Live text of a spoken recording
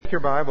take your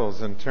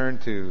Bibles and turn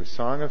to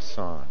Song of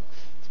Songs.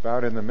 It's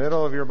about in the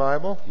middle of your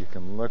Bible. You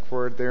can look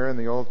for it there in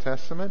the Old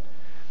Testament.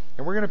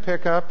 And we're going to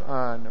pick up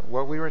on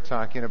what we were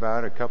talking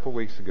about a couple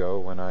weeks ago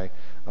when I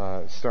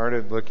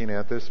started looking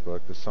at this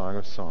book, the Song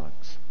of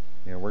Songs.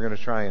 And we're going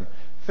to try and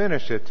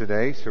finish it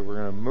today, so we're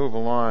going to move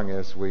along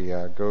as we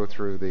go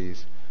through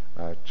these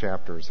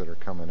chapters that are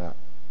coming up.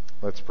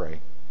 Let's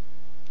pray.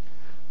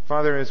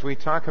 Father, as we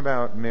talk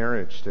about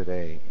marriage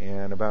today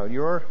and about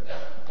your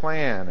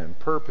plan and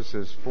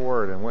purposes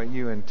for it and what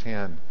you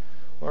intend,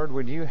 Lord,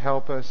 would you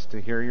help us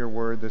to hear your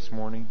word this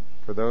morning?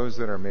 For those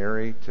that are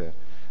married, to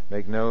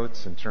make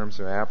notes in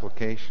terms of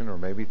application or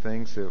maybe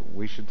things that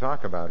we should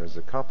talk about as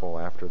a couple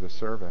after the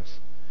service.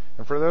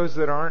 And for those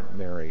that aren't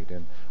married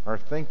and are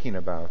thinking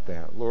about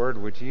that,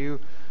 Lord, would you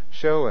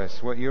show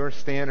us what your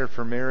standard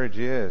for marriage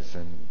is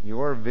and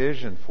your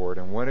vision for it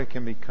and what it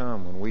can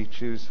become when we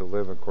choose to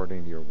live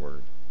according to your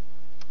word.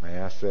 I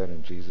ask that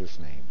in Jesus'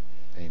 name.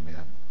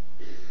 Amen.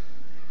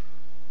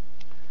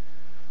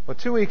 Well,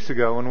 2 weeks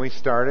ago when we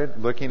started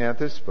looking at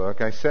this book,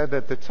 I said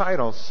that the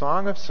title,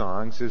 Song of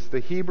Songs, is the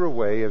Hebrew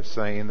way of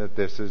saying that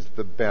this is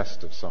the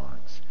best of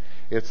songs.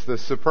 It's the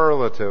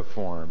superlative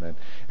form, and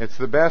it's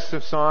the best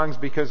of songs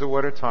because of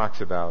what it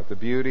talks about, the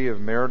beauty of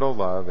marital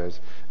love as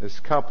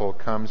this couple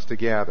comes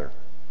together.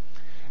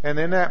 And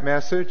in that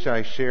message,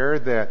 I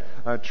shared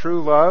that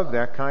true love,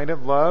 that kind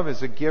of love,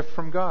 is a gift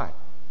from God.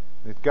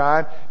 That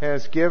God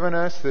has given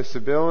us this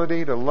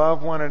ability to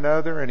love one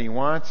another, and He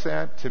wants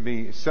that to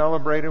be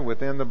celebrated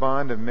within the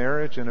bond of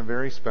marriage in a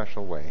very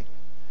special way.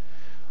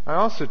 I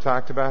also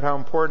talked about how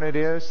important it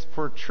is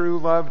for true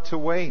love to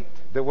wait.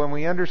 That when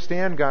we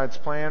understand God's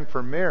plan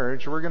for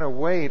marriage, we're going to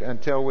wait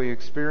until we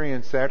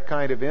experience that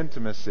kind of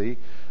intimacy,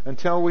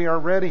 until we are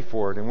ready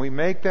for it, and we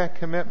make that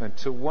commitment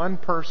to one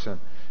person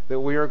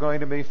that we are going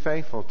to be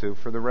faithful to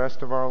for the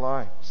rest of our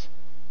lives.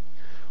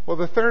 Well,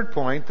 the third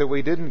point that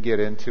we didn't get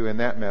into in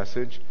that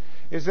message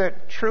is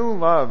that true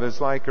love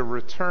is like a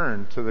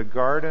return to the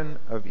Garden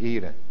of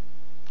Eden.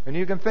 And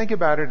you can think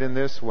about it in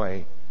this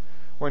way.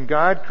 When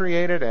God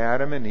created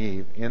Adam and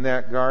Eve in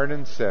that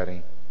garden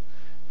setting,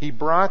 He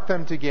brought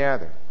them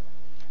together.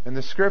 And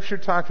the Scripture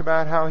talked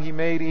about how He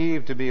made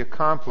Eve to be a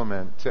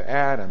complement to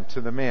Adam,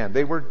 to the man.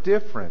 They were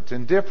different,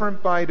 and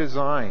different by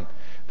design,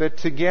 that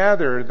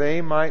together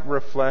they might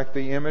reflect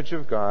the image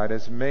of God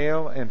as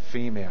male and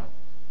female.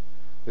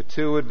 The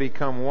two would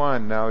become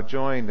one, now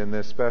joined in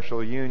this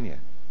special union.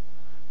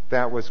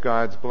 That was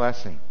God's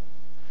blessing.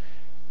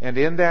 And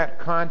in that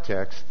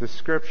context, the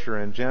Scripture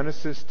in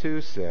Genesis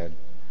 2 said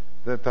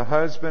that the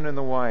husband and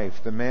the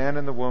wife, the man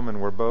and the woman,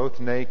 were both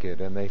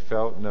naked and they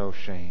felt no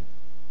shame.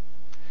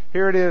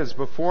 Here it is,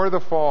 before the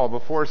fall,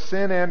 before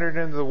sin entered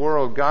into the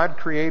world, God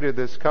created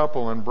this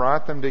couple and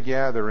brought them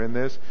together in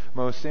this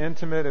most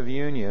intimate of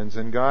unions,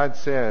 and God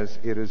says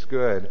it is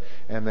good,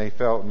 and they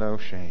felt no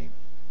shame.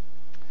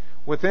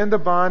 Within the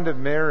bond of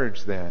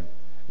marriage, then,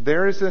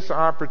 there is this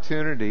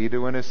opportunity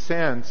to, in a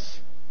sense,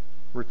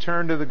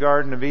 return to the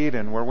Garden of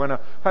Eden, where when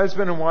a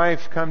husband and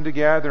wife come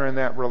together in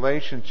that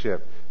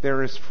relationship,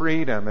 there is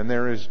freedom, and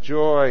there is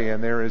joy,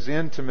 and there is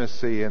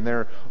intimacy, and there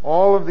are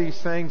all of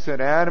these things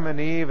that Adam and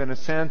Eve, in a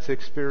sense,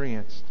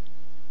 experienced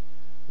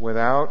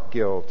without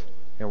guilt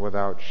and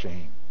without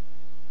shame.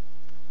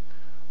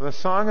 The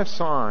Song of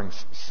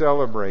Songs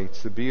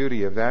celebrates the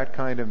beauty of that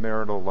kind of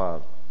marital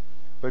love.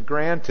 But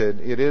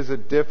granted, it is a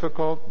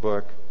difficult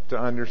book to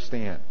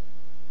understand.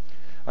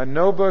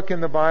 No book in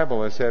the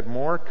Bible has had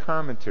more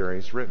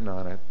commentaries written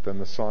on it than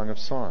the Song of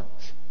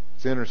Songs.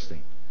 It's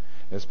interesting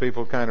as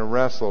people kind of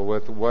wrestle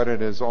with what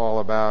it is all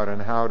about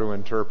and how to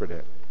interpret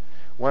it.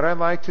 What I'd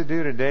like to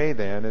do today,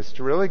 then, is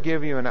to really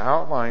give you an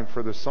outline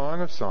for the Song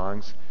of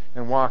Songs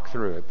and walk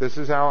through it. This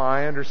is how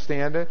I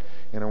understand it,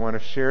 and I want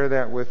to share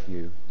that with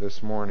you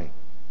this morning.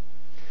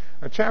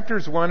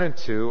 Chapters 1 and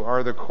 2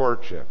 are the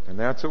courtship, and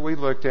that's what we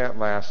looked at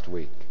last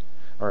week,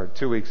 or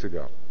 2 weeks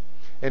ago.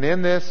 And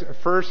in this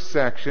first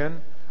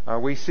section,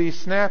 we see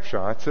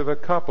snapshots of a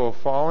couple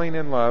falling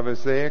in love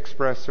as they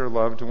express their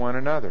love to one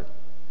another.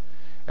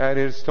 It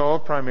is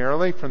told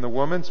primarily from the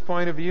woman's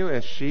point of view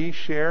as she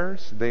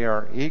shares. They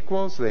are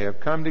equals. They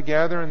have come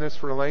together in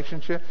this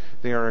relationship.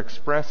 They are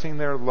expressing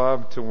their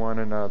love to one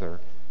another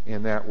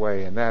in that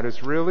way. And that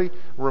is really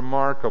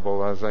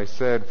remarkable, as I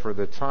said, for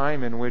the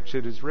time in which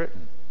it is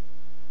written.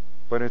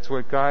 But it's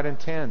what God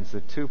intends,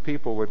 that two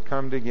people would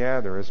come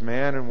together as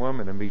man and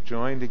woman and be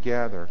joined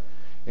together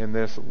in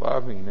this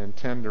loving and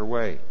tender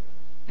way.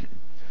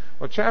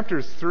 Well,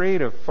 chapters 3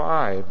 to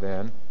 5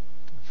 then,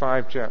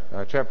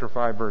 chapter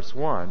 5 verse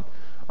 1,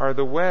 are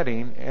the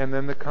wedding and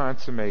then the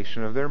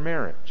consummation of their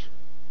marriage.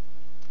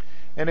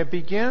 And it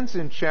begins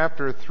in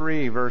chapter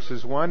 3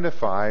 verses 1 to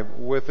 5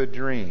 with a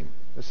dream.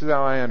 This is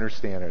how I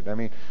understand it. I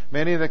mean,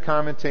 many of the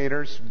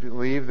commentators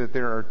believe that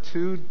there are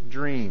two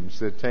dreams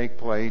that take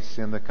place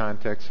in the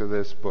context of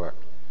this book.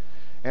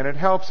 And it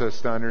helps us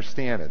to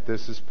understand it.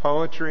 This is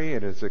poetry.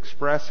 It is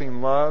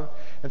expressing love.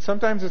 And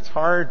sometimes it's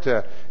hard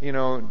to,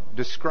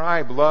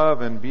 describe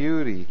love and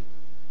beauty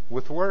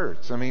with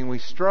words. I mean, we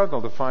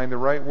struggle to find the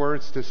right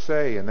words to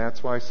say, and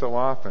that's why so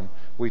often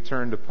we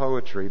turn to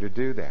poetry to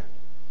do that.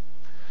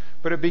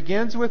 But it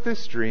begins with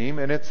this dream,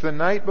 and it's the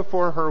night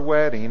before her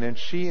wedding, and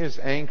she is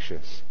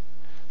anxious.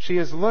 She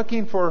is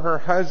looking for her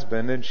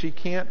husband, and she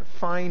can't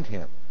find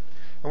him.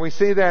 And we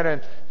see that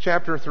in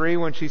chapter 3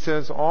 when she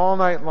says, "All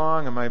night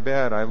long in my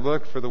bed I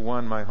looked for the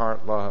one my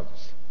heart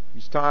loves."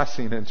 He's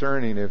tossing and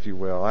turning, if you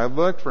will. "I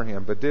looked for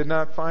him, but did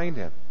not find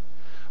him.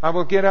 I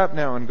will get up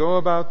now and go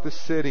about the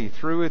city,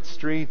 through its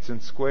streets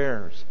and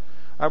squares.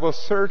 I will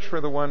search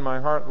for the one my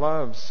heart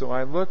loves. So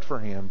I looked for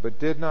him, but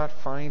did not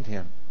find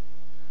him.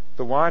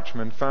 The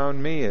watchmen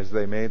found me as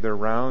they made their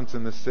rounds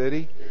in the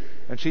city.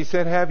 And she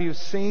said, 'Have you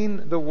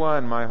seen the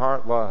one my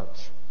heart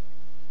loves?'"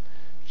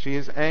 She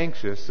is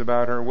anxious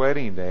about her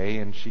wedding day,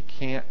 and she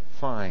can't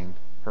find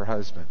her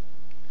husband.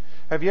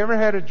 Have you ever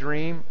had a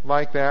dream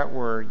like that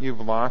where you've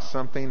lost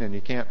something and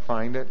you can't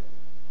find it?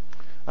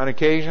 On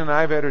occasion,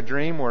 I've had a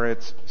dream where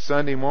it's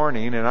Sunday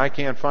morning and I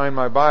can't find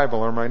my Bible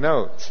or my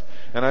notes.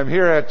 And I'm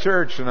here at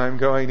church and I'm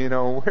going,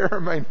 where are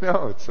my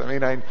notes? I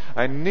mean,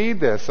 I need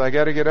this. I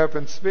got to get up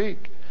and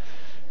speak.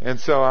 And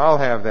so I'll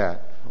have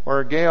that.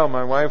 Or Gail,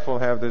 my wife, will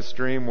have this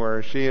dream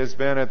where she has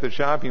been at the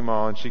shopping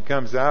mall and she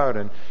comes out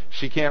and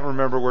she can't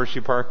remember where she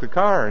parked the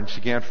car and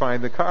she can't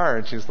find the car.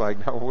 And she's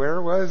like, "Now,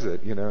 where was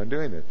it?" And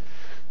doing it.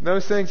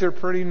 Those things are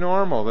pretty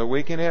normal, that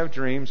we can have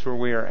dreams where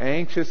we are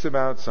anxious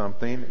about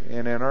something,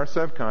 and in our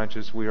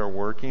subconscious we are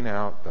working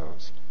out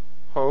those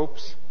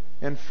hopes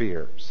and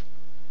fears.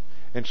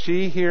 And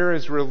she here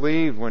is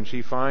relieved when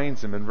she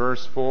finds him in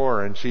verse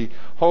 4, and she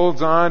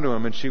holds on to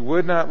him, and she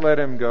would not let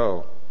him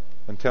go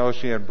until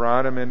she had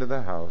brought him into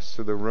the house,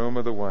 to the room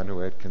of the one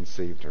who had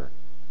conceived her.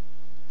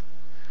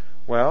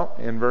 Well,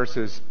 in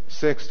verses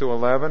 6 to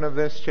 11 of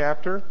this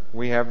chapter,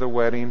 we have the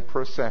wedding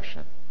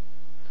procession.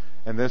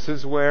 And this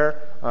is where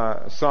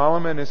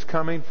Solomon is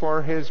coming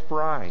for his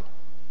bride.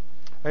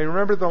 I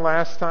remember the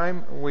last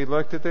time we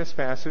looked at this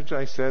passage,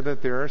 I said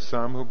that there are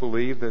some who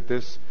believe that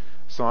this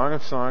Song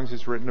of Songs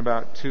is written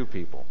about two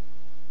people.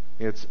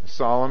 It's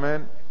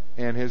Solomon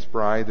and his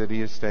bride that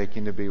he is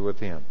taking to be with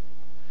him.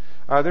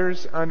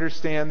 Others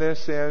understand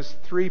this as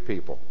three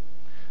people.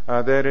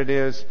 That it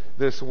is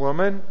this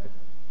woman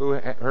who,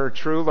 her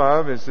true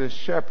love is this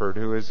shepherd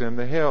who is in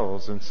the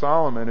hills, and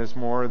Solomon is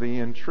more the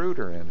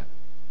intruder in it.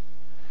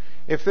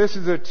 If this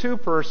is a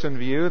two-person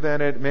view,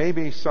 then it may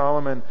be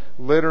Solomon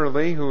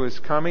literally who is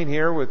coming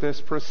here with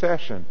this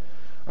procession,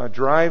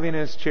 driving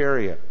his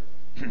chariot.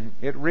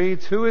 It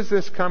reads, "Who is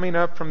this coming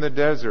up from the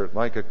desert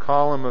like a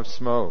column of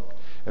smoke?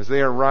 As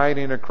they are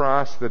riding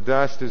across, the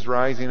dust is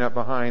rising up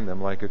behind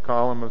them like a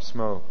column of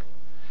smoke.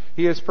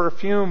 He is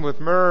perfumed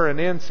with myrrh and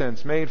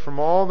incense made from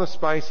all the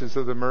spices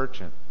of the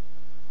merchant.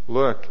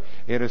 Look,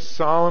 it is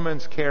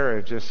Solomon's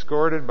carriage,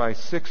 escorted by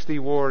 60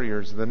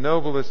 warriors, the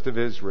noblest of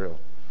Israel.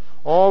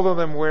 All of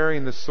them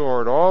wearing the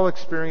sword, all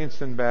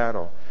experienced in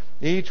battle,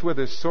 each with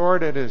his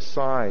sword at his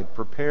side,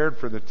 prepared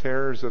for the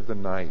terrors of the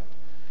night."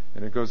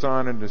 And it goes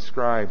on and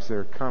describes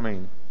their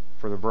coming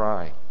for the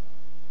bride.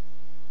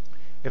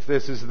 If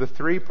this is the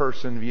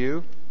three-person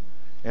view,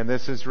 and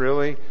this is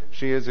really,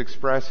 she is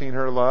expressing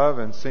her love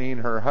and seeing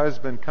her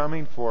husband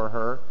coming for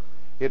her,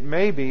 it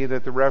may be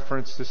that the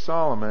reference to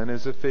Solomon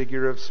is a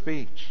figure of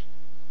speech,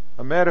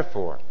 a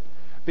metaphor.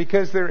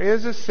 Because there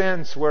is a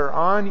sense where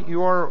on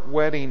your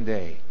wedding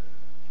day,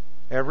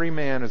 every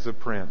man is a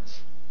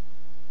prince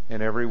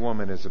and every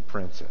woman is a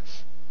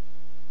princess.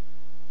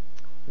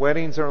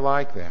 Weddings are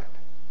like that.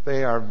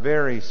 They are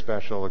very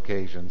special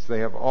occasions. They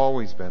have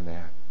always been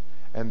that.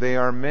 And they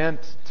are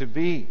meant to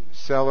be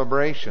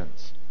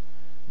celebrations,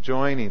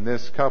 joining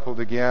this couple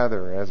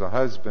together as a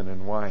husband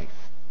and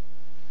wife.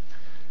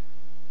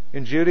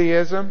 In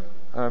Judaism,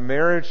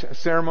 marriage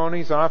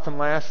ceremonies often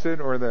lasted,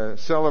 or the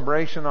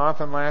celebration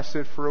often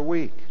lasted for a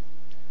week.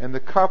 And the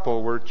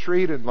couple were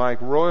treated like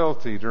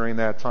royalty during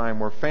that time,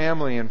 where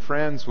family and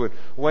friends would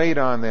wait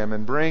on them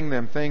and bring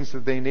them things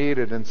that they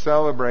needed and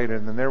celebrate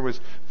it. And there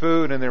was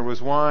food and there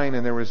was wine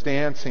and there was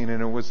dancing,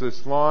 and it was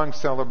this long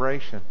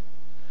celebration.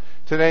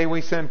 Today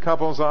we send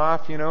couples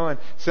off, and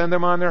send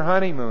them on their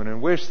honeymoon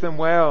and wish them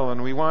well,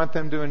 and we want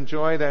them to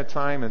enjoy that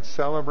time and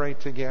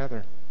celebrate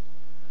together.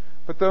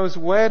 But those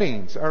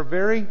weddings are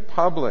very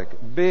public,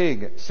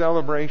 big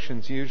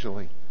celebrations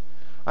usually.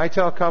 I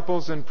tell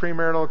couples in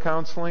premarital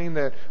counseling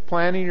that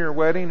planning your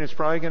wedding is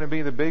probably going to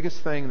be the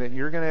biggest thing that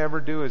you're going to ever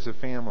do as a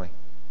family.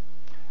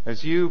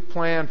 As you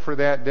plan for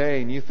that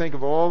day and you think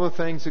of all the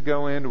things that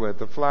go into it,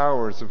 the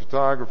flowers, the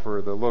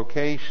photographer, the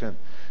location,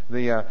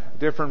 the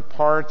different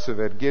parts of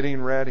it,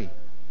 getting ready.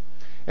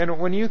 And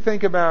when you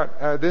think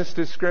about this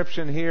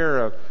description here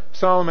of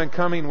Solomon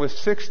coming with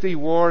 60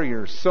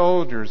 warriors,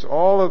 soldiers,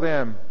 all of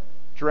them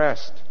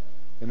dressed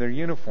in their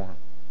uniform.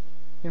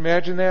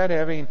 Imagine that,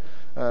 having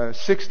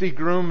 60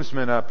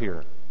 groomsmen up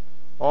here,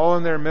 all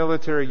in their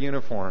military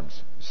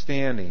uniforms,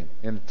 standing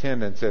in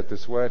attendance at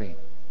this wedding.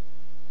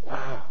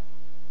 Wow,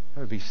 that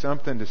would be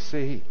something to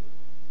see.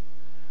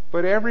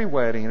 But every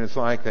wedding is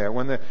like that.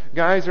 When the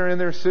guys are in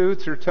their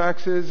suits or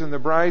tuxes and the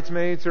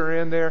bridesmaids are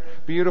in their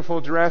beautiful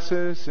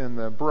dresses and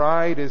the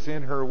bride is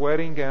in her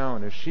wedding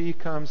gown as she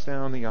comes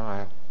down the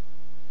aisle,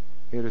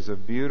 it is a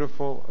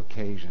beautiful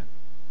occasion.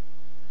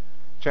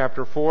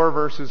 Chapter 4,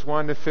 verses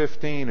 1 to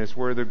 15 is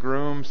where the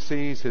groom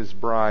sees his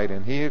bride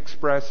and he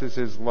expresses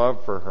his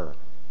love for her.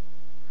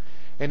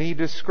 And he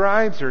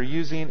describes her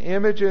using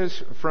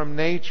images from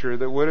nature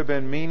that would have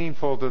been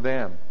meaningful to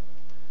them.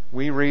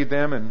 We read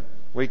them and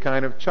we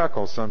kind of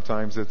chuckle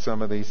sometimes at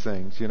some of these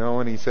things,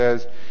 and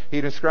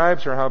he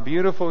describes her, "How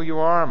beautiful you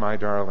are, my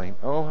darling.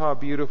 Oh, how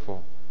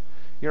beautiful.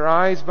 Your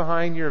eyes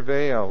behind your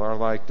veil are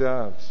like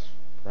doves,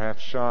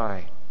 perhaps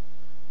shy,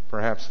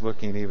 perhaps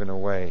looking even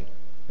away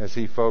as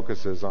he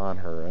focuses on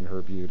her and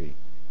her beauty."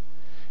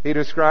 He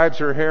describes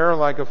her hair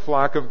like a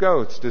flock of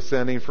goats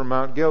descending from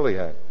Mount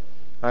Gilead.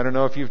 I don't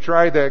know if you've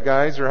tried that,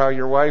 guys, or how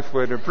your wife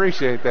would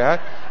appreciate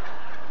that.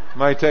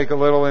 Might take a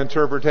little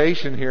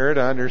interpretation here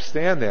to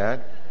understand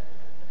that.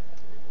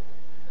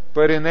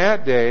 But in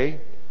that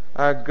day,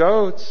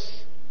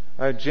 goats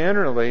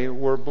generally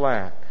were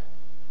black,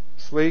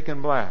 sleek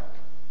and black.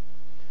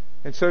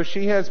 And so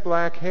she has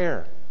black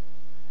hair.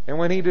 And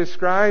when he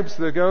describes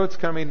the goats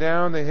coming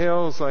down the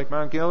hills like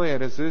Mount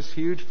Gilead as this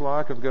huge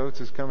flock of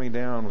goats is coming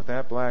down with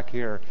that black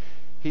hair,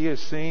 he is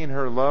seeing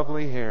her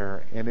lovely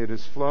hair, and it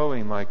is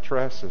flowing like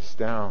tresses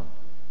down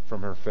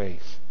from her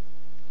face.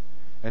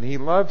 And he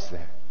loves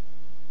that.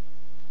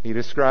 He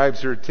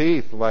describes her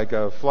teeth like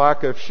a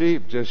flock of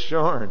sheep just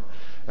shorn.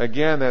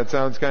 Again, that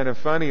sounds kind of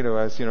funny to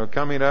us,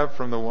 coming up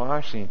from the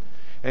washing.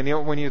 And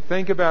when you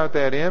think about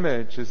that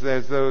image,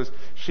 as those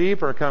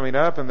sheep are coming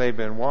up and they've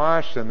been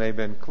washed and they've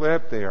been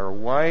clipped, they are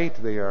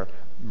white, they are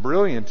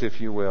brilliant,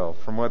 if you will,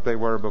 from what they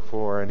were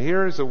before. And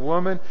here is a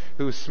woman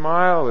whose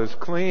smile is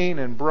clean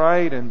and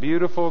bright and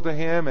beautiful to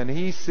him, and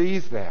he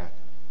sees that.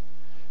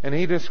 And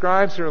he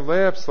describes her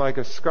lips like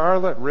a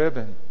scarlet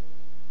ribbon.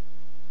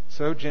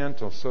 So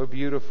gentle, so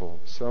beautiful,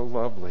 so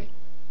lovely.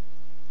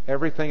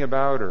 Everything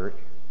about her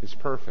is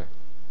perfect.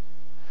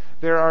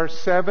 There are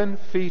 7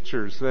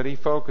 features that he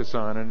focuses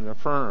on and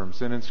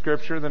affirms. And in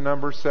Scripture, the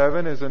number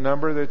 7 is a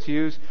number that's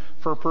used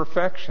for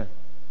perfection.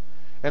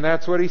 And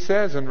that's what he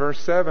says in verse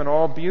 7.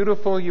 "All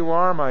beautiful you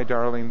are, my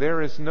darling.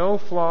 There is no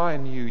flaw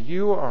in you.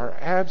 You are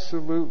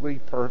absolutely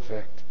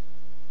perfect.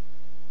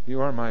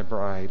 You are my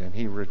bride." And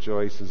he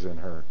rejoices in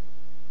her.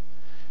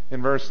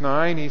 In verse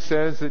 9, he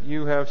says that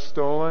you have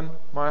stolen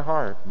my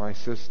heart, my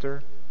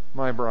sister,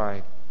 my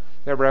bride.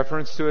 That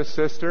reference to a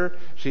sister,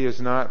 she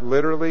is not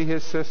literally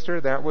his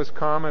sister. That was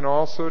common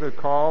also to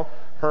call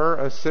her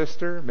a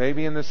sister,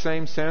 maybe in the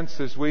same sense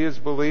as we as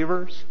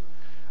believers.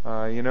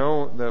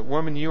 The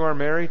woman you are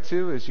married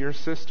to is your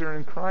sister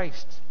in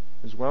Christ,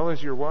 as well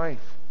as your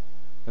wife.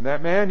 And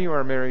that man you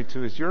are married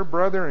to is your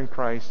brother in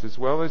Christ, as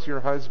well as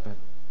your husband.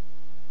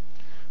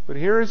 But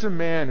here is a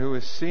man who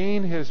is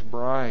seeing his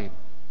bride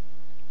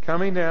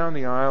coming down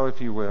the aisle,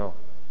 if you will,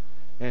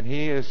 and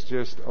he is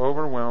just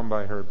overwhelmed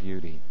by her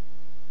beauty.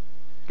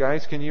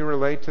 Guys, can you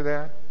relate to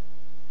that?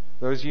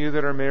 Those of you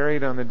that are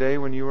married, on the day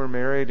when you were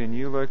married and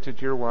you looked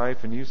at your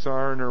wife and you saw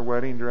her in her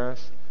wedding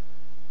dress,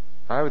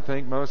 I would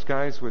think most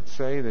guys would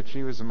say that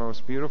she was the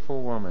most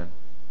beautiful woman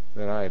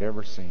that I had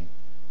ever seen.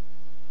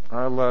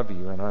 I love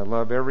you and I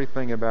love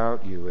everything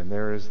about you, and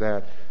there is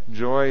that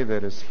joy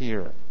that is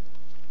here.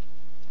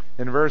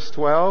 In verse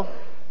 12,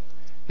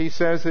 he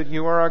says that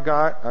you are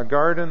a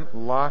garden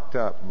locked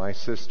up, my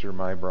sister,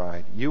 my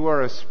bride. You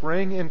are a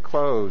spring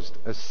enclosed,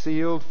 a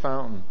sealed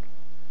fountain.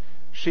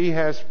 She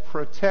has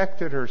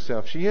protected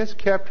herself. She has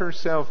kept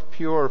herself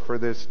pure for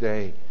this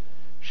day.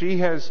 She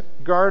has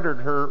guarded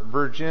her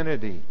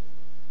virginity.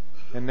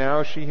 And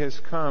now she has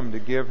come to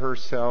give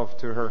herself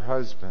to her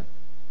husband.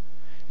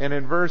 And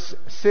in verse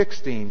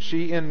 16,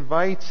 she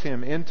invites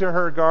him into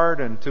her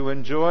garden to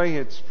enjoy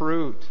its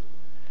fruit.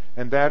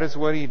 And that is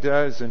what he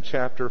does in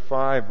chapter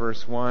 5,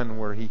 verse 1,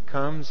 where he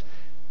comes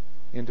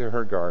into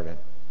her garden,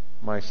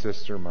 my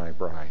sister, my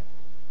bride.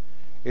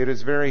 It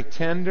is very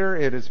tender,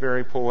 it is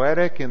very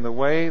poetic in the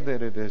way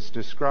that it is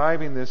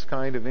describing this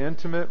kind of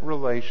intimate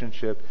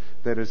relationship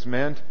that is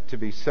meant to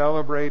be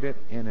celebrated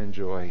and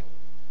enjoyed.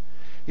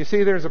 You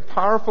see, there's a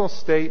powerful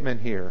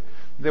statement here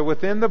that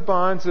within the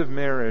bonds of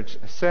marriage,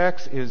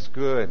 sex is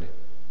good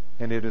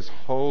and it is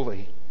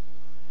holy.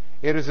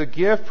 It is a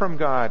gift from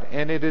God,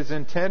 and it is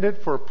intended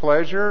for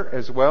pleasure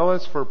as well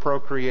as for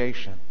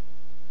procreation.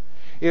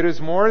 It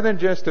is more than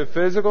just a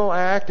physical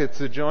act. It's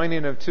the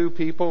joining of two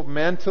people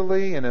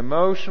mentally and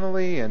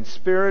emotionally and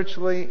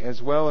spiritually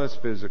as well as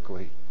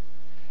physically.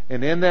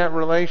 And in that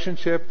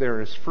relationship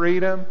there is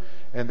freedom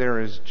and there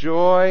is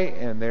joy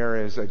and there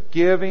is a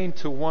giving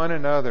to one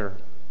another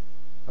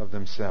of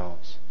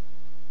themselves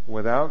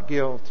without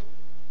guilt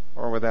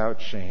or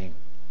without shame.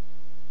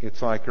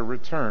 It's like a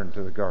return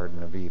to the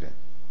Garden of Eden.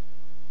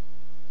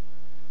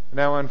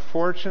 Now,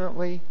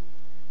 unfortunately,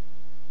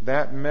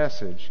 that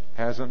message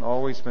hasn't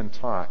always been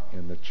taught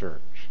in the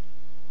church.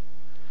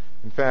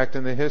 In fact,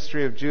 in the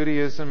history of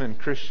Judaism and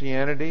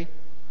Christianity,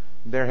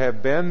 There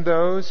have been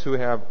those who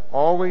have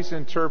always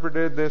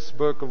interpreted this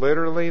book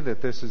literally,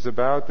 that this is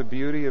about the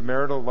beauty of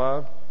marital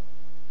love.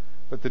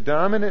 But the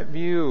dominant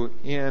view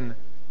in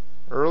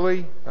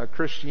early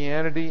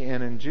Christianity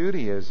and in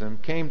Judaism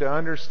came to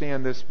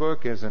understand this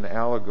book as an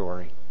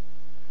allegory.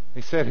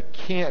 They said it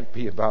can't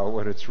be about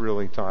what it's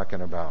really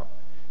talking about.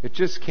 It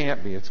just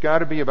can't be. It's got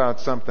to be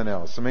about something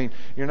else. I mean,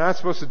 you're not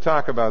supposed to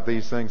talk about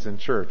these things in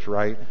church,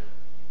 right?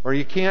 Or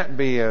you can't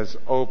be as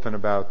open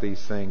about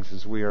these things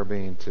as we are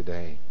being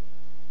today.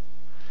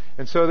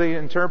 And so they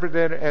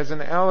interpreted it as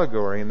an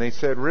allegory, and they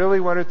said really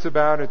what it's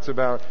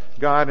about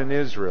God and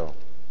Israel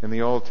in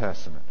the Old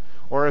Testament.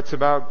 Or it's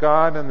about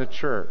God and the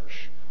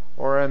church.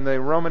 Or in the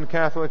Roman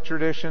Catholic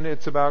tradition,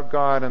 it's about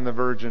God and the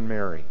Virgin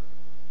Mary.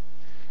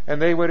 And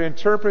they would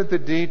interpret the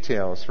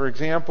details. For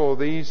example,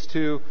 these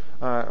two,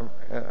 in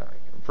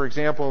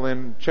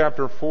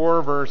chapter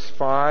 4, verse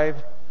 5,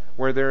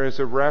 where there is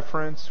a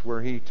reference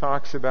where he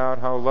talks about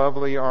how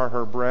lovely are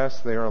her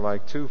breasts. They are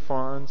like two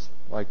fawns,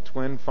 like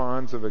twin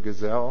fawns of a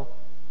gazelle.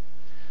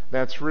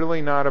 That's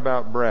really not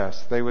about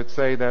breasts. They would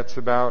say that's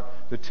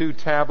about the two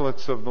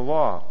tablets of the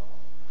law.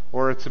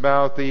 Or it's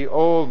about the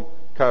old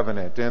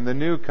covenant and the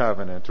new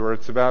covenant. Or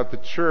it's about the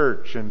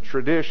church and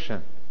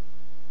tradition.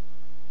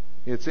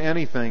 It's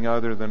anything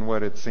other than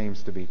what it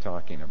seems to be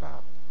talking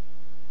about.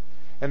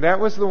 And that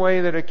was the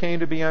way that it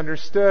came to be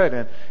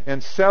understood.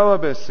 And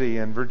celibacy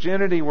and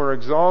virginity were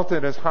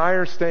exalted as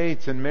higher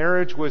states, and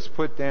marriage was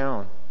put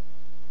down.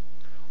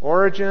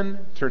 Origen,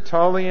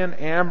 Tertullian,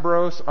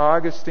 Ambrose,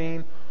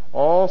 Augustine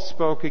all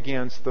spoke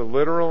against the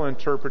literal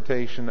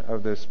interpretation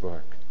of this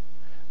book.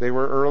 They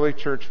were early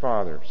church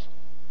fathers.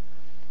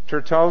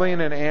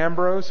 Tertullian and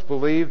Ambrose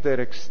believed that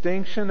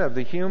extinction of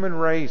the human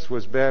race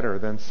was better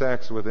than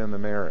sex within the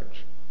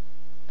marriage.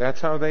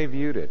 That's how they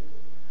viewed it.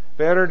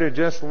 Better to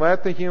just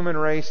let the human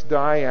race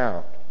die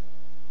out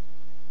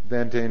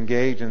than to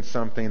engage in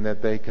something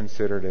that they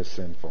considered as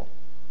sinful.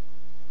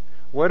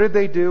 What did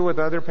they do with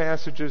other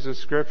passages of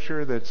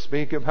Scripture that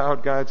speak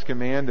about God's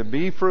command to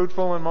be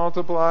fruitful and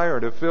multiply, or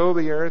to fill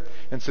the earth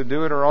and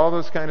subdue it, or all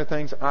those kind of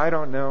things? I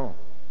don't know.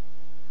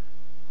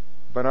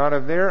 But out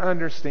of their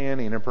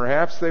understanding, and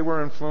perhaps they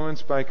were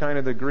influenced by kind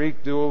of the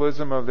Greek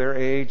dualism of their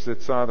age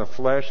that saw the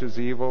flesh as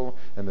evil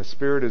and the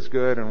spirit as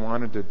good and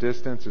wanted to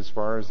distance as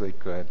far as they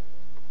could.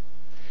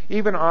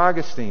 Even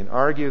Augustine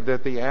argued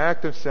that the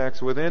act of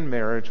sex within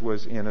marriage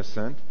was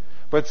innocent,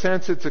 but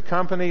since it's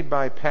accompanied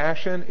by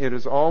passion, it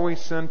is always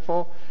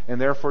sinful, and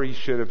therefore you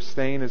should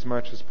abstain as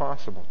much as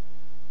possible.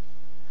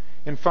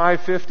 In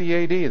 550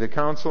 A.D., the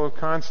Council of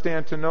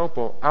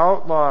Constantinople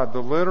outlawed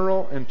the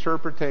literal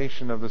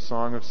interpretation of the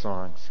Song of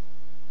Songs.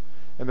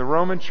 And the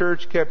Roman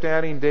Church kept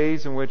adding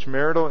days in which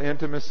marital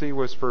intimacy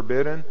was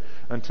forbidden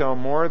until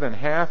more than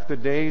half the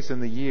days in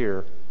the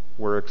year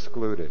were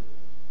excluded.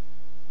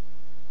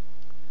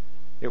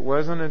 It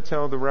wasn't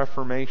until the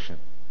Reformation,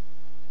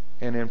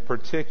 and in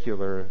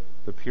particular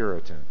the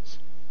Puritans,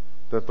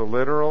 that the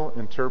literal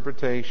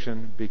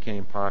interpretation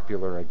became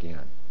popular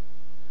again.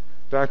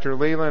 Dr.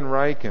 Leland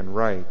Ryken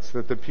writes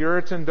that the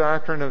Puritan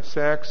doctrine of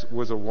sex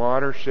was a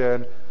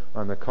watershed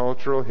on the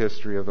cultural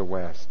history of the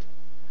West.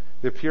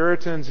 The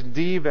Puritans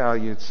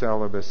devalued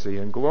celibacy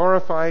and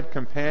glorified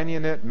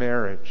companionate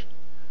marriage,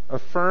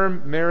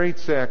 affirmed married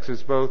sex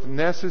as both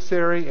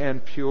necessary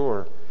and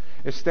pure,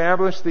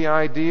 established the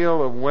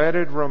ideal of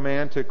wedded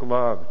romantic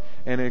love,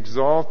 and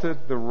exalted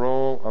the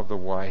role of the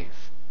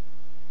wife.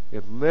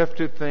 It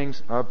lifted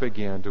things up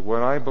again to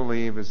what I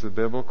believe is the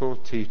biblical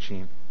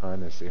teaching on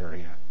this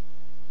area.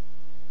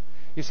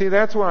 You see,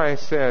 that's why I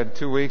said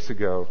 2 weeks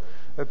ago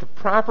that the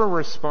proper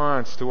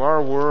response to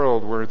our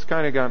world, where it's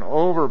kind of gone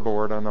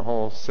overboard on the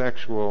whole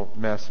sexual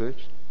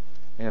message,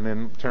 and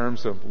in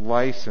terms of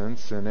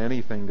license and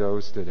anything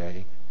goes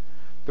today,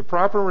 the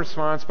proper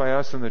response by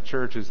us in the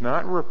church is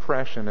not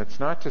repression. It's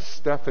not to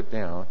stuff it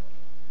down.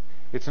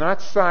 It's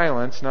not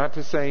silence, not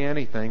to say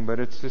anything, but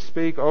it's to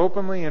speak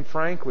openly and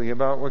frankly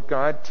about what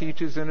God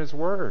teaches in His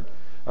Word,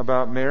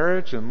 about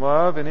marriage and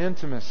love and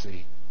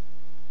intimacy,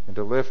 and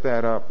to lift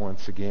that up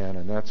once again.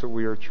 And that's what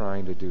we are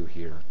trying to do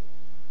here.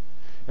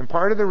 And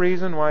part of the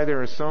reason why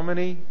there are so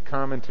many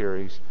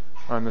commentaries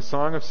on the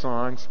Song of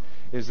Songs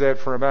is that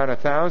for about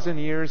 1,000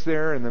 years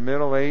there in the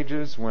Middle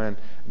Ages, when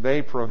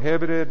they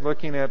prohibited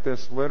looking at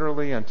this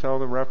literally until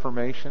the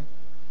Reformation,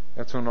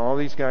 that's when all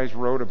these guys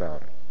wrote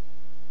about it.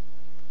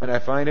 And I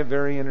find it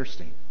very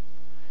interesting,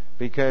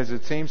 because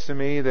it seems to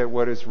me that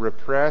what is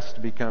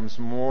repressed becomes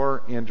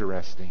more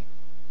interesting.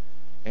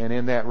 And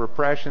in that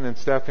repression and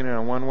stuffing it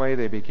in one way,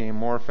 they became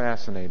more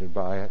fascinated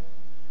by it.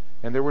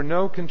 And there were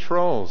no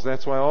controls.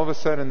 That's why all of a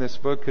sudden this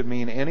book could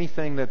mean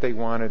anything that they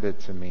wanted it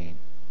to mean.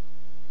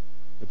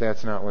 But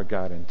that's not what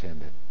God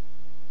intended.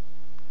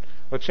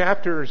 Well,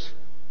 chapters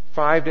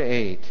 5 to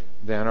 8,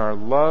 then, are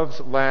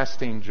love's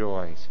lasting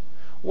joys.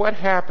 What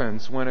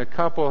happens when a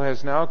couple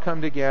has now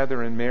come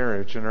together in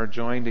marriage and are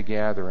joined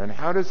together? And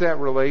how does that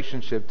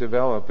relationship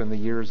develop in the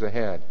years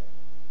ahead?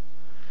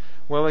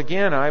 Well,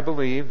 again, I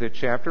believe that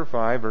chapter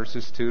 5,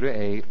 verses 2 to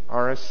 8,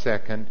 are a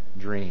second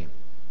dream.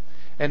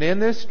 And in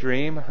this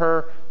dream,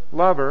 her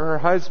lover, her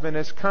husband,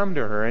 has come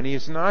to her, and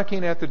he's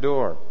knocking at the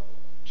door.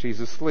 She's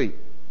asleep.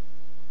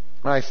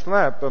 I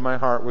slept, but my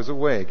heart was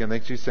awake. And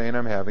then she's saying,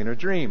 I'm having a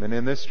dream. And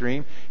in this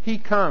dream, he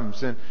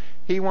comes, and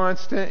he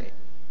wants to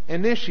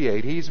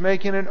initiate. He's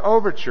making an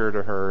overture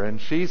to her, and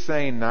she's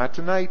saying, not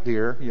tonight,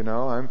 dear.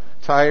 I'm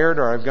tired,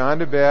 or I've gone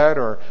to bed,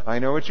 or I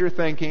know what you're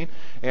thinking.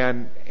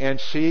 And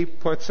she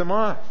puts him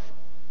off.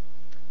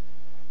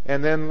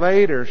 And then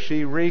later,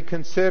 she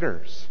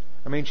reconsiders.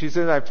 She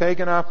says, I've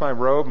taken off my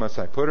robe. Must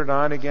I put it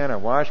on again? I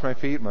wash my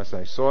feet. Must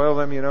I soil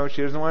them?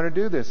 She doesn't want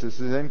to do this.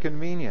 This is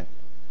inconvenient.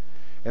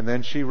 And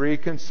then she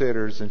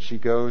reconsiders, and she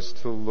goes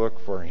to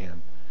look for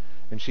him.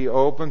 And she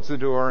opens the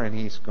door, and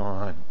he's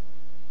gone.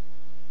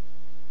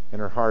 And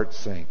her heart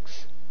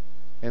sinks.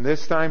 And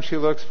this time she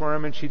looks for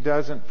him, and she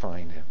doesn't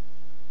find him.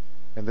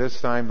 And this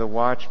time the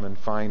watchmen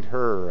find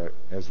her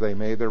as they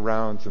made their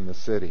rounds in the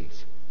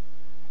cities.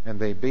 And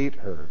they beat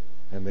her,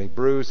 and they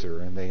bruise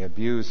her, and they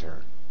abuse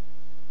her.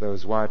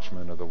 Those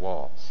watchmen of the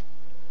walls.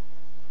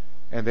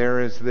 And there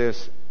is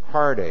this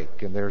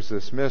heartache, and there's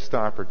this missed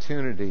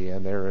opportunity,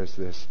 and there is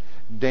this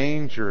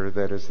danger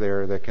that is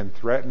there that can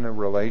threaten a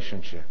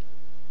relationship.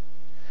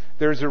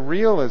 There's a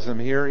realism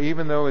here,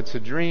 even though it's a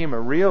dream, a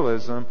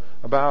realism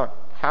about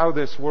how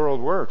this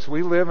world works.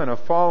 We live in a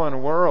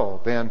fallen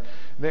world, and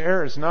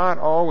there is not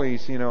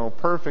always,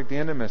 perfect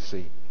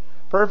intimacy.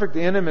 Perfect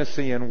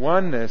intimacy and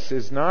oneness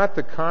is not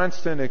the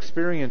constant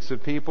experience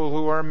of people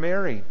who are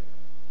married.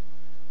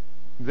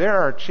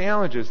 There are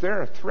challenges,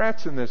 there are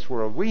threats in this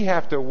world. We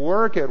have to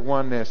work at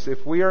oneness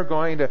if we are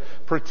going to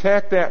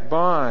protect that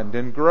bond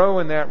and grow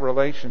in that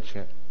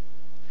relationship.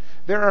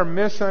 There are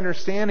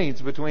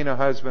misunderstandings between a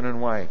husband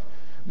and wife.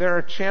 There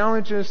are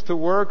challenges to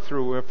work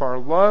through if our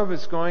love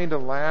is going to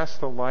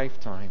last a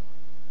lifetime.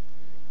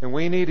 And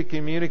we need to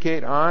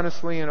communicate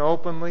honestly and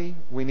openly.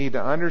 We need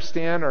to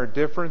understand our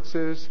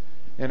differences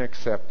and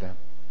accept them.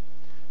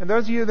 And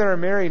those of you that are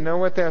married know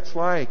what that's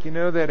like. You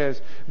know that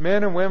as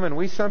men and women,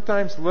 we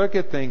sometimes look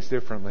at things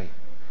differently.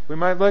 We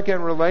might look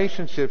at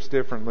relationships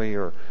differently,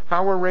 or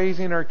how we're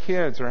raising our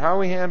kids, or how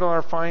we handle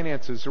our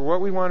finances, or what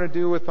we want to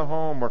do with the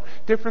home, or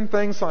different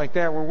things like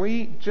that, where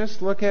we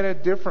just look at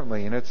it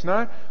differently. And it's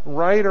not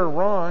right or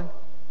wrong.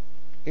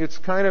 It's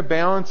kind of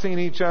balancing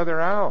each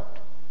other out.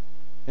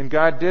 And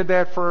God did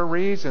that for a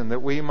reason,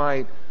 that we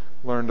might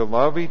learn to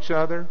love each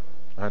other,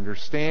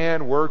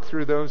 understand, work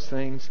through those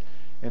things,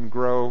 and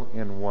grow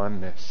in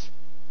oneness.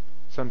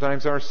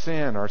 Sometimes our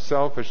sin, our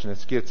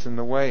selfishness gets in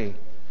the way.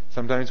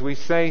 Sometimes we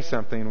say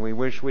something we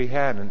wish we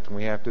hadn't, and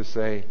we have to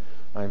say,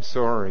 I'm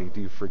sorry,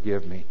 do you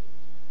forgive me?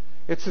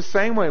 It's the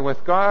same way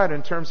with God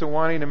in terms of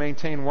wanting to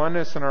maintain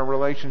oneness in our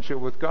relationship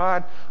with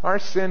God. Our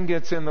sin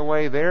gets in the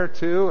way there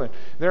too. And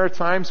there are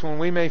times when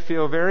we may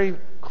feel very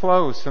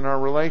close in our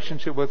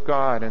relationship with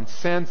God and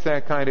sense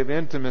that kind of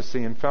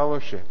intimacy and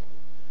fellowship.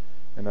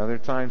 And other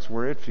times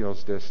where it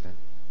feels distant.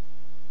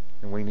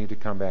 And we need to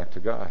come back to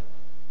God.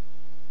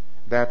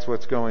 That's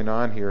what's going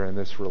on here in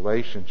this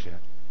relationship.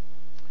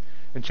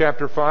 In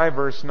chapter 5,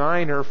 verse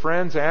 9, her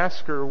friends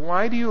ask her,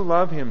 why do you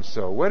love him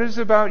so? What is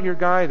about your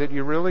guy that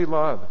you really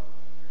love?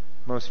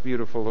 Most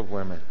beautiful of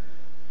women.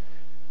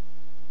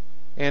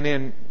 And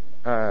in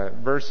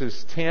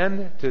verses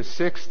 10 to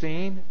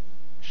 16,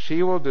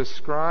 she will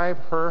describe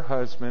her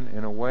husband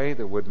in a way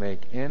that would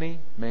make any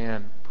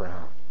man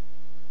proud.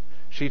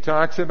 She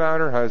talks about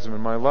her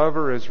husband. My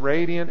lover is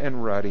radiant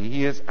and ruddy.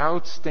 He is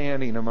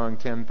outstanding among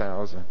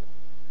 10,000.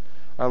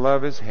 I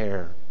love his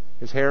hair.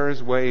 His hair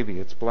is wavy.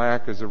 It's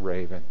black as a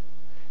raven.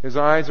 His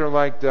eyes are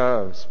like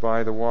doves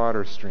by the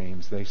water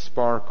streams. They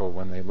sparkle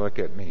when they look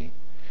at me.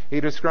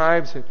 She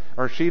describes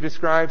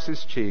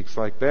his cheeks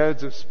like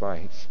beds of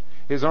spice.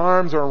 His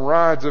arms are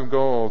rods of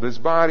gold. His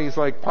body is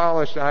like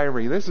polished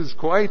ivory. This is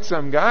quite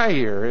some guy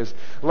here. His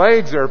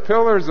legs are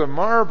pillars of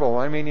marble.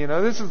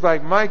 This is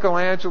like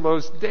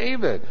Michelangelo's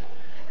David.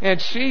 And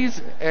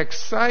she's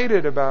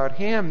excited about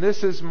him.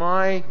 This is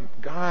my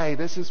guy.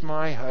 This is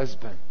my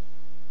husband.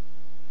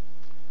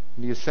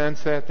 Do you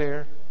sense that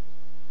there?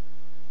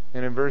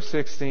 And in verse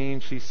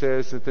 16, she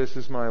says that this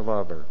is my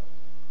lover.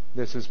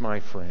 This is my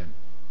friend.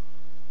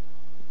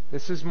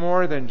 This is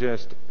more than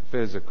just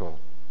physical.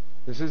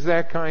 This is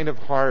that kind of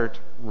heart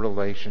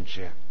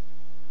relationship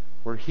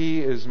where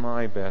he is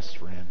my best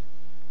friend.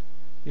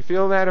 You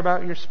feel that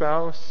about your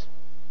spouse,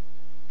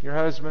 your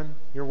husband,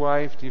 your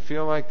wife? Do you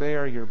feel like they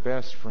are your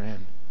best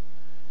friend?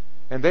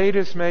 And they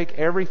just make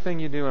everything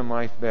you do in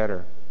life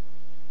better.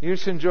 You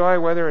just enjoy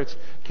whether it's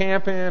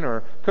camping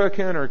or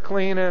cooking or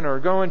cleaning or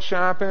going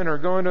shopping or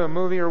going to a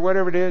movie or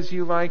whatever it is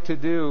you like to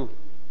do.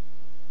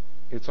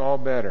 It's all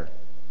better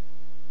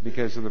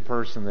because of the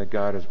person that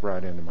God has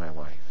brought into my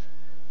life.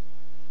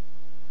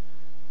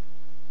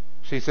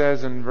 She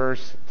says in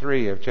verse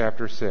 3 of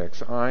chapter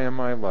 6, I am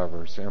my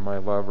lover's and my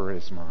lover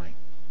is mine.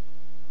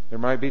 There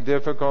might be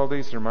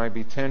difficulties, there might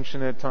be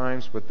tension at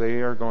times, but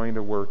they are going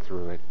to work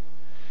through it.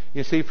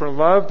 You see, for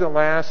love to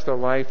last a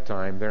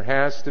lifetime, there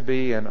has to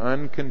be an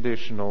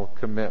unconditional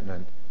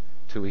commitment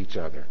to each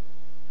other.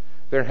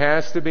 There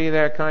has to be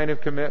that kind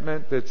of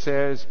commitment that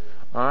says,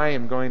 I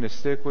am going to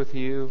stick with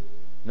you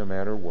no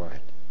matter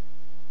what.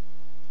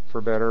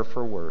 For better or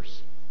for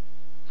worse.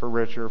 For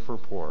richer or for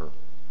poorer.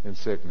 In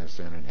sickness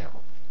and in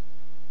health.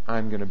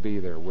 I'm going to be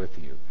there with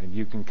you, and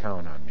you can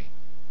count on me.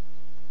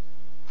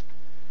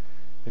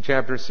 In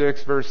chapter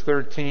 6, verse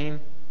 13,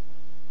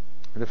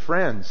 the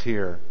friends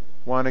here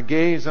want to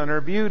gaze on her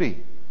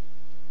beauty.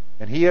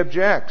 And he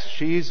objects.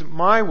 She's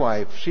my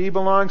wife. She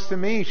belongs to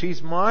me.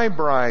 She's my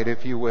bride,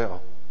 if you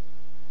will.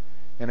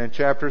 And in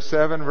chapter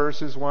 7,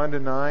 verses 1 to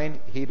 9,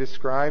 he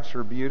describes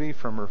her beauty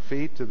from her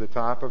feet to the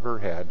top of her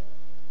head.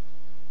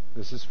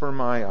 This is for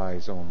my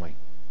eyes only.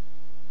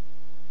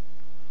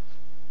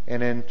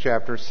 And in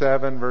chapter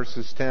 7,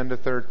 verses 10 to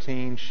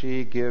 13,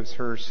 she gives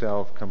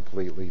herself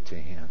completely to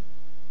him.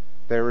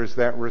 There is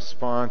that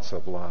response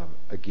of love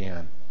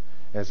again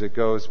as it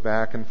goes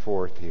back and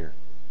forth here.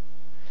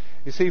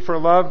 You see, for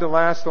love to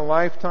last a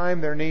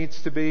lifetime, there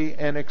needs to be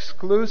an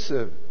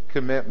exclusive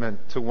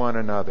commitment to one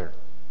another.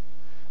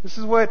 This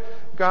is what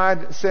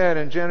God said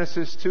in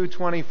Genesis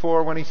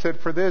 2:24 when He said,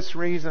 "For this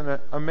reason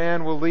a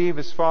man will leave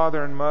his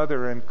father and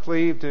mother and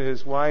cleave to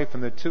his wife,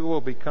 and the two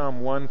will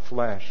become one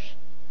flesh."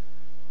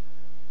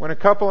 When a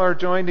couple are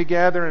joined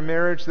together in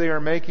marriage, they are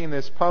making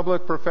this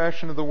public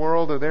profession of the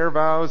world of their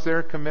vows,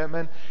 their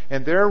commitment,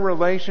 and their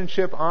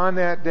relationship on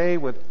that day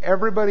with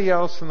everybody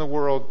else in the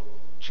world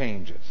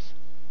changes.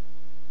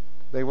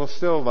 They will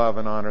still love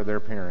and honor their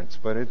parents,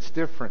 but it's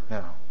different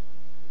now.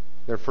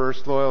 Their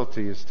first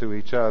loyalty is to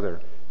each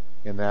other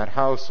in that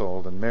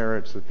household and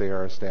marriage that they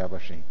are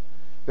establishing.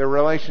 Their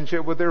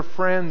relationship with their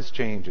friends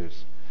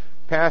changes.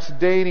 Past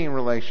dating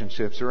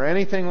relationships or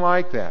anything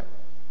like that,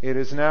 it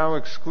is now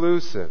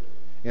exclusive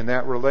in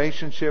that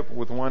relationship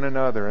with one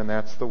another, and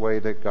that's the way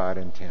that God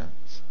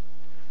intends.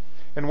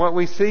 And what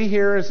we see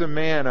here is a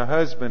man, a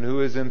husband, who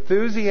is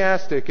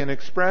enthusiastic in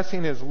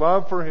expressing his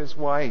love for his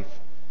wife.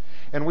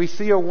 And we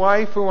see a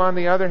wife who, on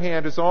the other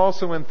hand, is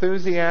also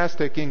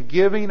enthusiastic in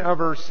giving of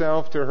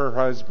herself to her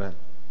husband.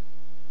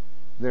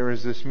 There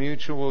is this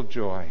mutual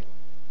joy.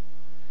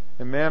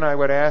 And men, I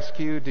would ask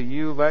you, do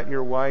you let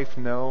your wife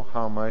know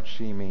how much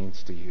she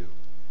means to you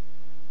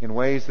in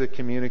ways that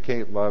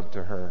communicate love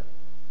to her?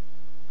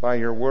 By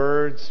your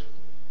words,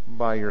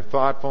 by your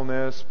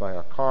thoughtfulness, by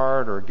a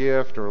card or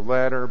gift or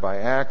letter, by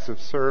acts of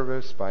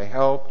service, by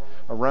help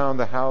around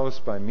the house,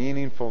 by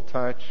meaningful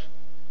touch.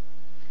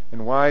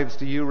 And wives,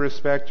 do you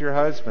respect your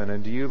husband?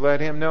 And do you let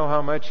him know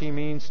how much he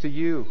means to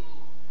you?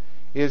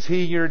 Is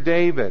he your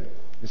David?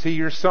 Is he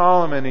your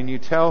Solomon and you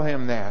tell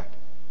him that?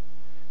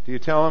 Do you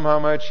tell him how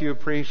much you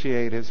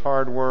appreciate his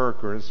hard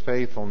work or his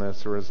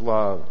faithfulness or his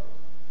love?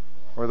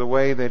 Or the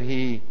way that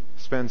he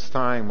spends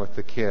time with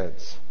the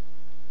kids?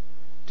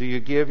 Do you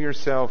give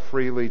yourself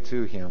freely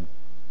to him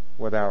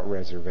without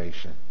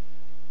reservation?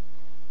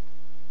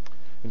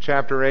 In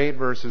chapter 8,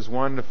 verses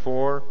 1 to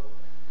 4,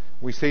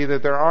 we see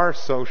that there are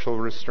social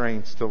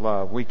restraints to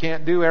love. We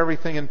can't do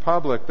everything in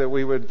public that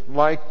we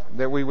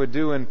would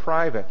do in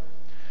private.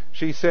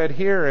 She said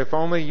here, "If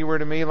only you were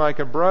to me like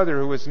a brother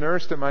who was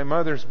nursed at my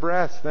mother's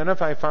breast, then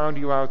if I found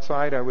you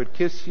outside, I would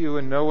kiss you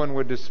and no one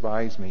would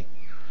despise me."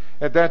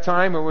 At that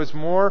time, it was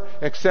more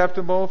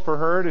acceptable for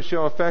her to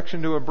show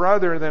affection to a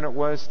brother than it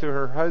was to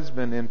her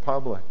husband in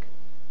public.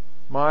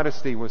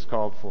 Modesty was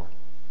called for.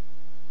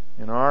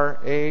 In our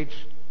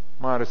age,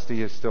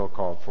 modesty is still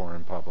called for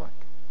in public.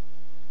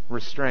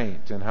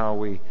 Restraint in how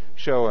we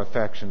show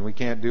affection. We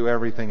can't do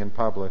everything in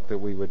public that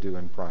we would do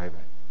in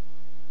private.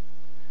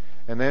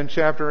 And then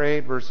chapter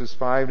 8, verses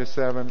 5 to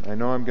 7. I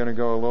know I'm going to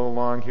go a little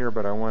long here,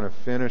 but I want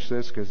to finish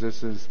this because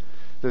this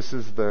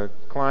is the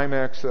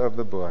climax of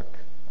the book,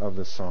 of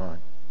the song.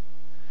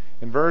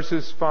 In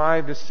verses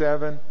 5 to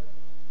 7,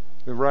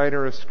 the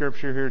writer of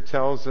Scripture here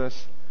tells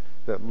us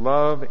that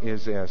love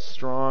is as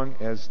strong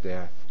as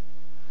death.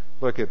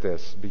 Look at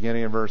this,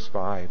 beginning in verse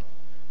 5.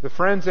 The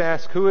friends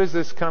ask, "Who is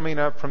this coming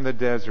up from the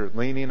desert,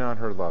 leaning on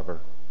her lover?"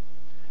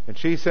 And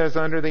she says,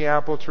 "Under the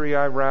apple tree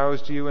I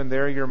roused you, and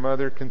there your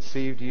mother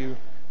conceived you.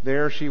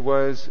 There she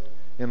was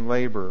in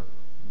labor,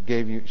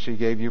 she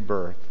gave you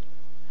birth.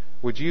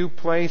 Would you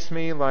place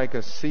me like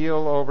a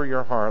seal over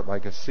your heart,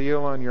 like a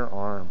seal on your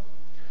arm?"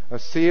 A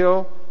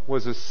seal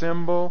was a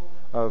symbol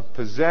of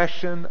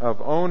possession,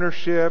 of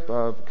ownership,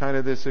 of kind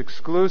of this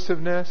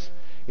exclusiveness.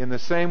 In the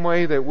same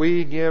way that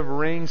we give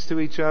rings to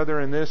each other,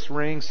 and this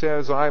ring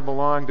says, "I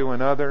belong to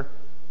another."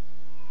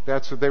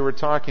 That's what they were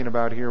talking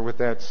about here with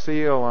that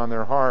seal on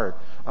their heart.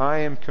 I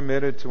am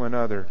committed to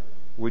another.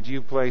 Would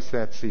you place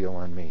that seal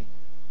on me?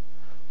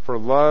 For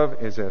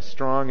love is as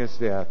strong as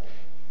death.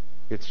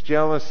 Its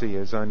jealousy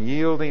is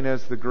unyielding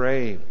as the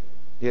grave.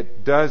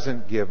 It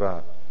doesn't give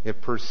up.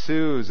 It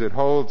pursues. It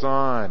holds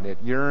on. It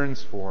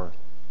yearns for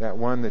that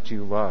one that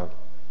you love.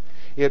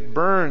 It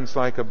burns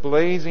like a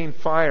blazing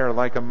fire,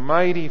 like a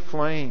mighty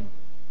flame.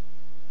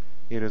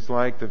 It is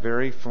like the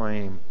very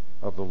flame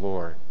of the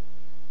Lord.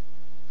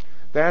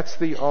 That's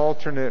the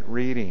alternate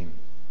reading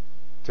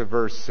to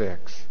verse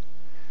 6.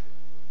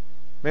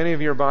 Many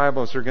of your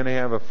Bibles are going to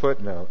have a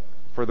footnote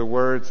for the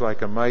words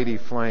 "like a mighty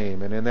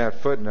flame." And in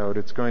that footnote,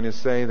 it's going to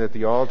say that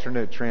the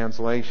alternate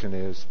translation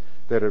is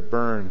that it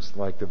burns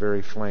like the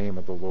very flame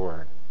of the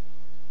Lord.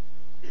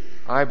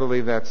 I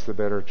believe that's the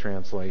better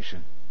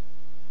translation.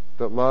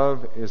 That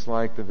love is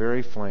like the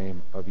very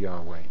flame of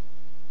Yahweh.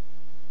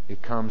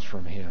 It comes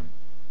from Him.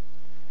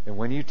 And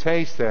when you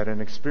taste that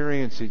and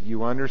experience it,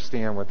 you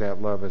understand what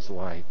that love is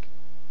like.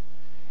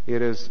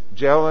 It is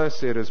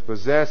jealous, it is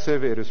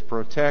possessive, it is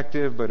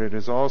protective, but it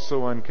is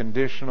also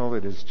unconditional,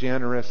 it is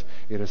generous,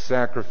 it is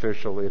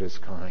sacrificial, it is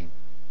kind.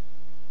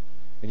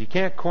 And you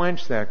can't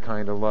quench that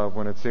kind of love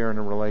when it's there in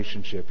a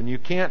relationship. And you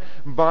can't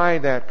buy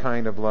that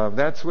kind of love.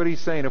 That's what he's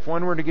saying. If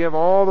one were to give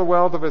all the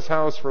wealth of his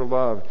house for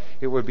love,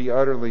 it would be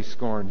utterly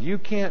scorned. You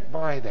can't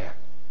buy that.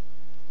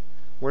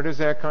 Where does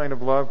that kind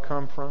of love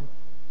come from?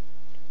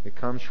 It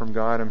comes from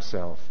God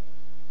Himself.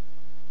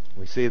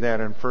 We see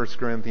that in 1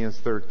 Corinthians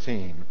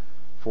 13,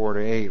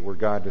 4-8, where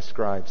God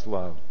describes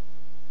love.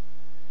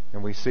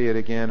 And we see it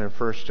again in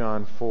 1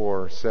 John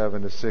 4,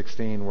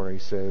 7-16, where He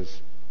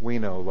says, we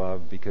know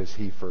love because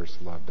He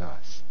first loved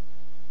us.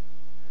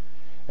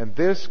 And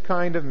this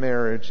kind of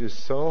marriage is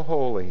so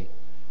holy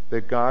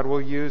that God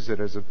will use it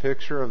as a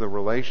picture of the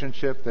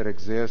relationship that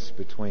exists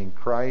between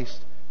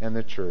Christ and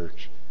the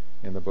church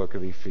in the book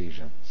of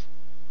Ephesians.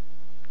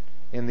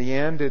 In the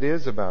end, it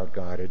is about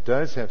God. It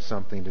does have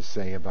something to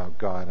say about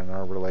God and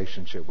our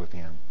relationship with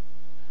Him.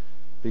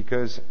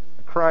 Because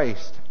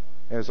Christ,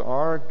 as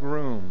our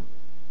groom,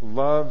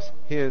 loves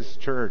His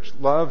church,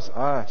 loves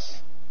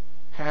us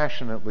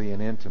passionately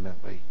and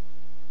intimately.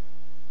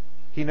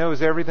 He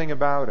knows everything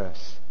about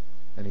us,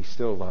 and He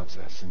still loves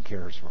us and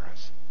cares for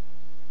us.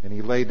 And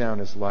He laid down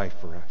His life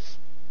for us.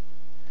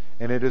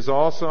 And it is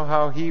also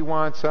how He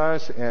wants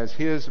us as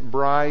His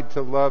bride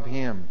to love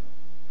Him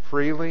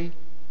freely,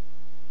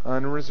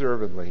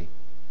 unreservedly,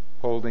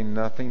 holding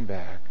nothing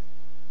back.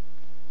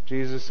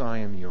 Jesus, I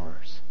am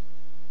yours,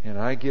 and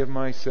I give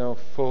myself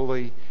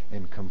fully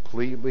and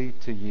completely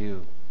to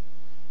you.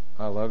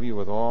 I love you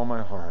with all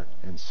my heart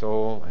and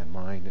soul and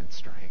mind and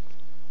strength.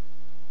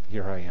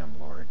 Here I am,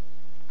 Lord.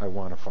 I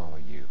want to follow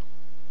you.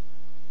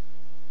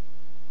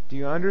 Do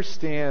you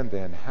understand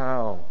then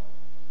how,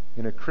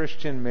 in a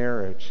Christian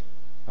marriage,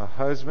 a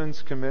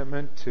husband's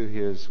commitment to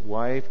his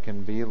wife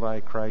can be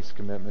like Christ's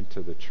commitment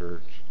to the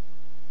church?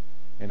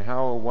 And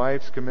how a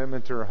wife's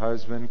commitment to her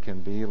husband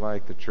can be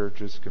like the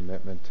church's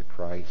commitment to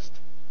Christ?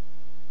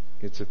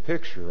 It's a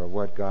picture of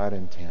what God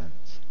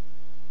intends.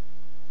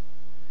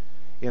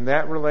 In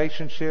that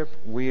relationship,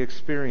 we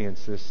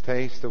experience this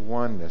taste of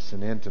oneness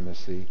and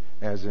intimacy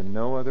as in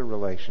no other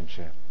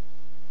relationship.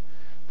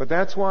 But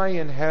that's why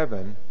in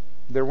heaven,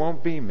 there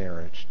won't be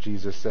marriage.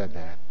 Jesus said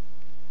that.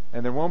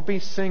 And there won't be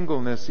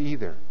singleness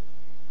either.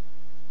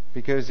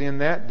 Because in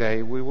that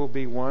day, we will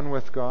be one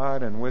with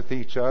God and with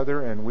each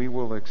other, and we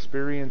will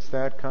experience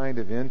that kind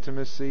of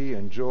intimacy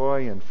and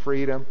joy and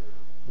freedom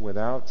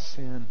without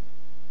sin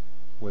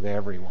with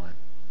everyone.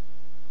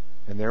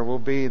 And there will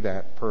be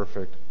that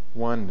perfect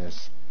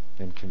oneness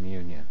and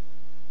communion.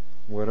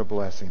 What a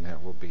blessing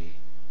that will be.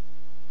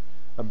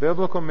 A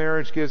biblical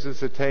marriage gives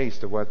us a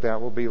taste of what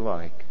that will be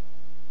like.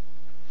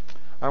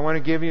 I want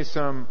to give you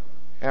some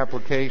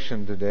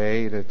application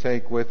today to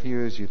take with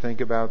you as you think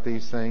about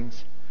these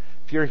things.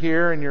 If you're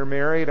here and you're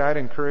married, I'd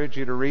encourage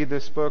you to read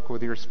this book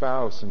with your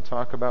spouse and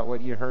talk about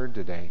what you heard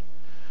today.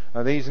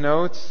 These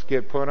notes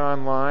get put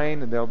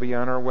online, and they'll be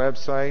on our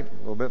website a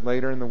little bit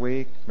later in the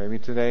week. Maybe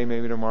today,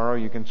 maybe tomorrow.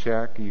 You can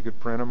check. You could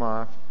print them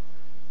off,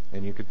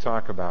 and you could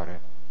talk about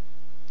it.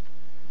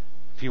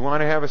 If you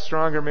want to have a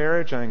stronger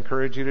marriage, I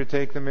encourage you to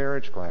take the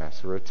marriage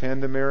class or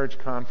attend a marriage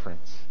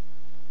conference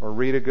or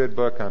read a good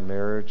book on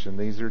marriage. And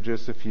these are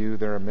just a few.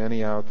 There are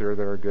many out there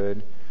that are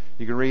good.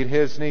 You can read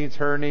His Needs,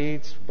 Her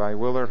Needs by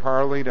Willard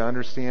Harley to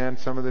understand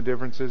some of the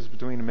differences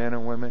between men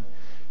and women.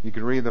 You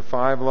can read the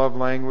 5 love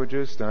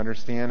languages to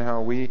understand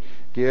how we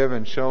give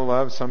and show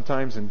love,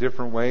 sometimes in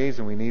different ways,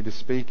 and we need to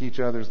speak each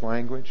other's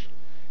language.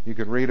 You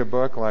could read a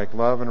book like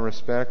Love and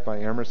Respect by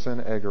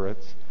Emerson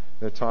Eggerichs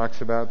that talks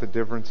about the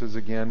differences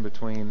again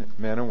between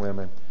men and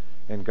women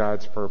and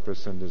God's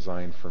purpose and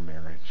design for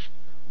marriage.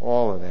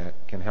 All of that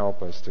can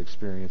help us to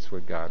experience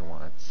what God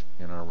wants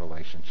in our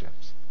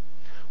relationships.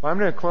 Well, I'm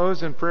going to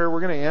close in prayer.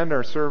 We're going to end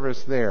our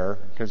service there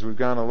because we've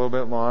gone a little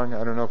bit long.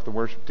 I don't know if the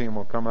worship team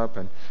will come up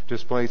and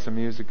just play some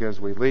music as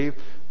we leave,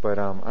 but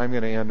I'm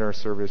going to end our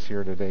service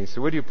here today.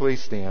 So would you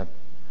please stand?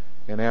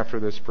 And after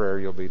this prayer,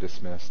 you'll be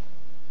dismissed.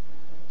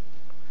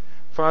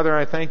 Father,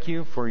 I thank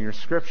you for your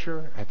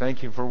scripture. I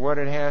thank you for what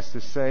it has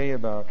to say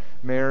about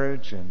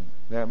marriage and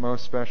that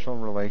most special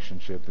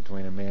relationship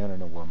between a man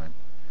and a woman.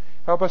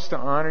 Help us to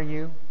honor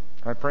you.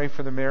 I pray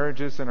for the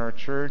marriages in our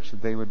church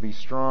that they would be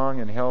strong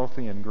and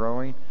healthy and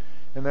growing,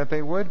 and that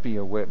they would be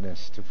a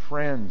witness to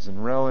friends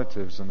and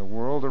relatives and the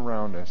world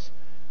around us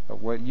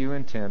of what you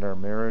intend our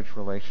marriage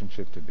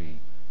relationship to be.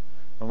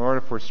 And Lord,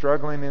 if we're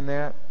struggling in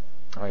that,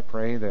 I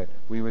pray that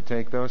we would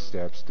take those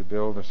steps to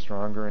build a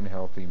stronger and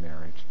healthy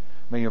marriage.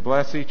 May you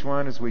bless each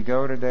one as we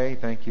go today.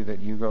 Thank you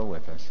that you go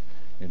with us.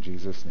 In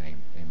Jesus'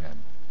 name, amen.